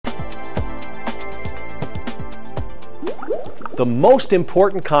The most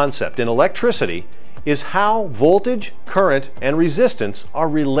important concept in electricity is how voltage, current, and resistance are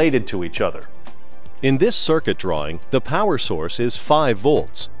related to each other. In this circuit drawing, the power source is 5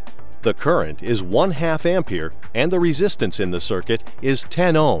 volts. The current is 1/2 ampere and the resistance in the circuit is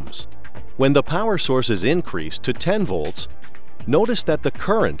 10 ohms. When the power source is increased to 10 volts, notice that the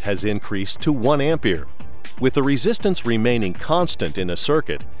current has increased to 1 ampere. With the resistance remaining constant in a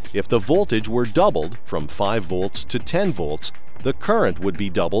circuit, if the voltage were doubled from 5 volts to 10 volts, the current would be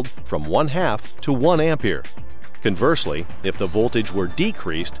doubled from 1/2 to 1 ampere. Conversely, if the voltage were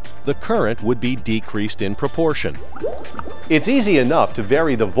decreased, the current would be decreased in proportion. It's easy enough to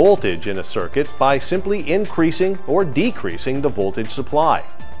vary the voltage in a circuit by simply increasing or decreasing the voltage supply.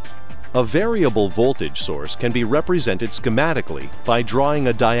 A variable voltage source can be represented schematically by drawing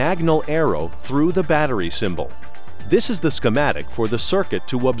a diagonal arrow through the battery symbol. This is the schematic for the circuit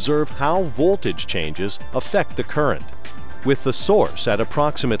to observe how voltage changes affect the current. With the source at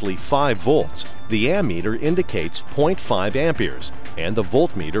approximately 5 volts, the ammeter indicates 0.5 amperes and the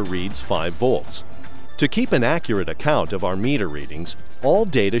voltmeter reads 5 volts. To keep an accurate account of our meter readings, all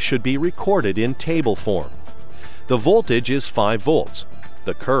data should be recorded in table form. The voltage is 5 volts,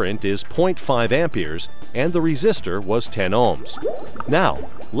 the current is 0.5 amperes, and the resistor was 10 ohms. Now,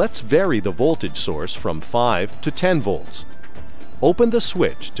 let's vary the voltage source from 5 to 10 volts. Open the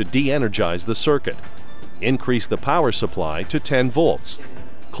switch to de-energize the circuit. Increase the power supply to 10 volts.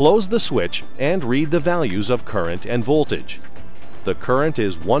 Close the switch and read the values of current and voltage. The current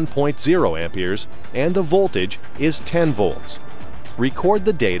is 1.0 amperes and the voltage is 10 volts. Record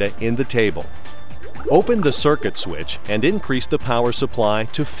the data in the table. Open the circuit switch and increase the power supply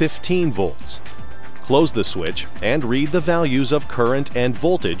to 15 volts. Close the switch and read the values of current and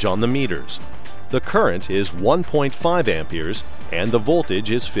voltage on the meters. The current is 1.5 amperes and the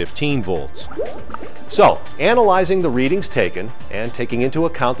voltage is 15 volts. So, analyzing the readings taken and taking into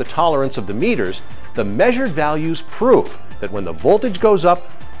account the tolerance of the meters, the measured values prove that when the voltage goes up,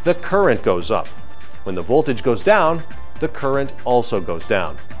 the current goes up. When the voltage goes down, the current also goes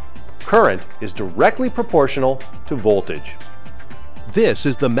down. Current is directly proportional to voltage. This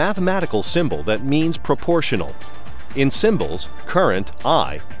is the mathematical symbol that means proportional. In symbols, current,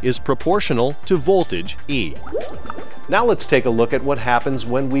 I, is proportional to voltage, E. Now let's take a look at what happens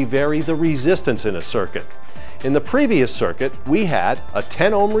when we vary the resistance in a circuit. In the previous circuit, we had a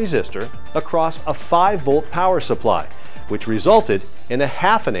 10 ohm resistor across a 5 volt power supply, which resulted in a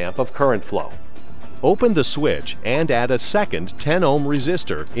 1/2 amp of current flow. Open the switch and add a second 10 ohm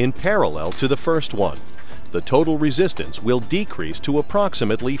resistor in parallel to the first one. The total resistance will decrease to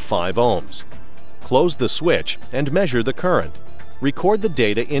approximately 5 ohms. Close the switch and measure the current. Record the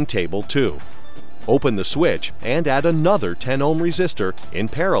data in Table 2. Open the switch and add another 10 ohm resistor in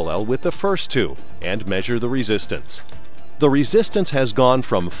parallel with the first two and measure the resistance. The resistance has gone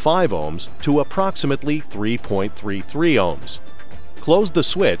from 5 ohms to approximately 3.33 ohms. Close the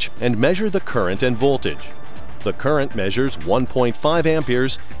switch and measure the current and voltage. The current measures 1.5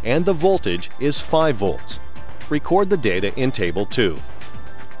 amperes and the voltage is 5 volts. Record the data in Table 2.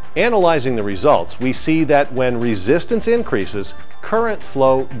 Analyzing the results, we see that when resistance increases, current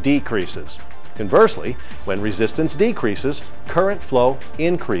flow decreases. Conversely, when resistance decreases, current flow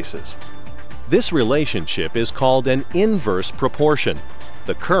increases. This relationship is called an inverse proportion.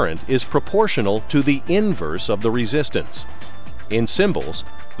 The current is proportional to the inverse of the resistance. In symbols,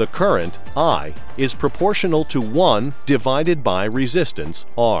 the current, I, is proportional to 1 divided by resistance,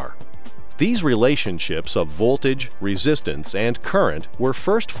 R. These relationships of voltage, resistance, and current were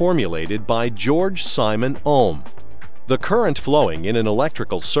first formulated by George Simon Ohm. The current flowing in an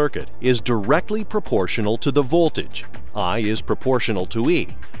electrical circuit is directly proportional to the voltage. I is proportional to E,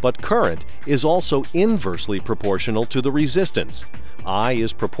 but current is also inversely proportional to the resistance. I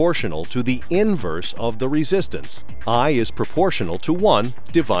is proportional to the inverse of the resistance. I is proportional to 1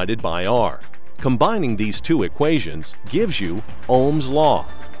 divided by R. Combining these two equations gives you Ohm's law.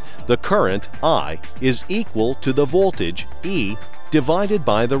 The current, I, is equal to the voltage, E, divided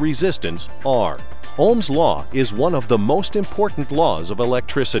by the resistance, R. Ohm's law is one of the most important laws of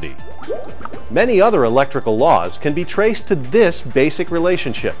electricity. Many other electrical laws can be traced to this basic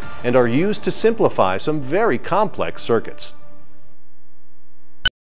relationship and are used to simplify some very complex circuits.